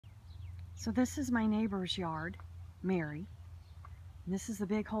So this is my neighbor's yard, Mary. And this is the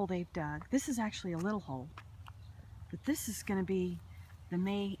big hole they've dug. This is actually a little hole, but this is going to be the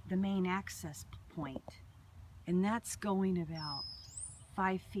main access point, and that's going about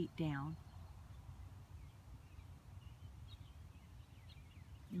 5 feet down.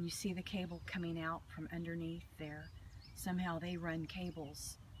 And you see the cable coming out from underneath there. Somehow they run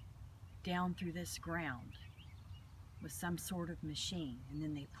cables down through this ground with some sort of machine, and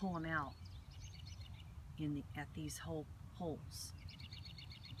then they pull them out at these holes.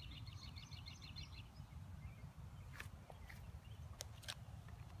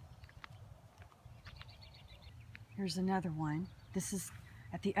 Here's another one. This is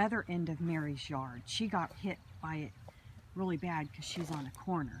at the other end of Mary's yard. She got hit by it really bad because she's on a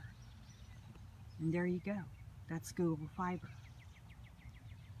corner. And there you go. That's spool fiber.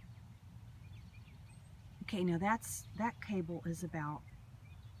 Okay, now that cable is about,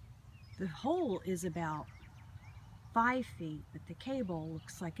 the hole is about 5 feet, but the cable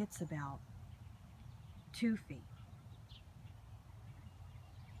looks like it's about 2 feet.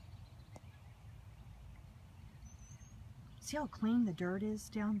 See how clean the dirt is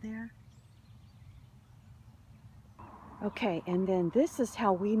down there? Okay, and then this is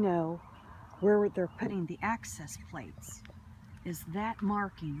how we know where they're putting the access plates, is that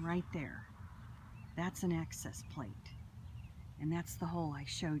marking right there. That's an access plate, and that's the hole I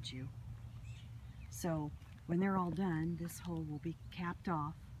showed you. So when they're all done, this hole will be capped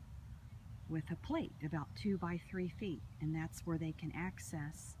off with a plate about 2 by 3 feet, and that's where they can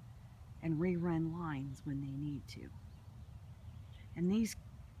access and rerun lines when they need to. And these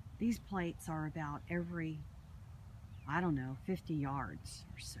plates are about every, I don't know, 50 yards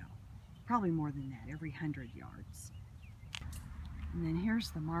or so. Probably more than that, every 100 yards. And then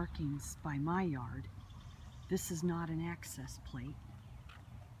here's the markings by my yard. This is not an access plate,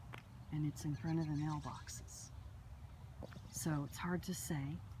 and it's in front of the mailboxes. So it's hard to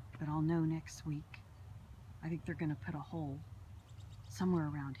say, but I'll know next week. I think they're going to put a hole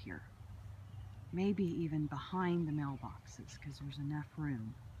somewhere around here. Maybe even behind the mailboxes, because there's enough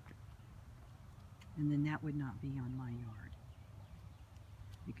room. And then that would not be on my yard.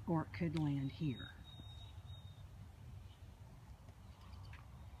 Or it could land here.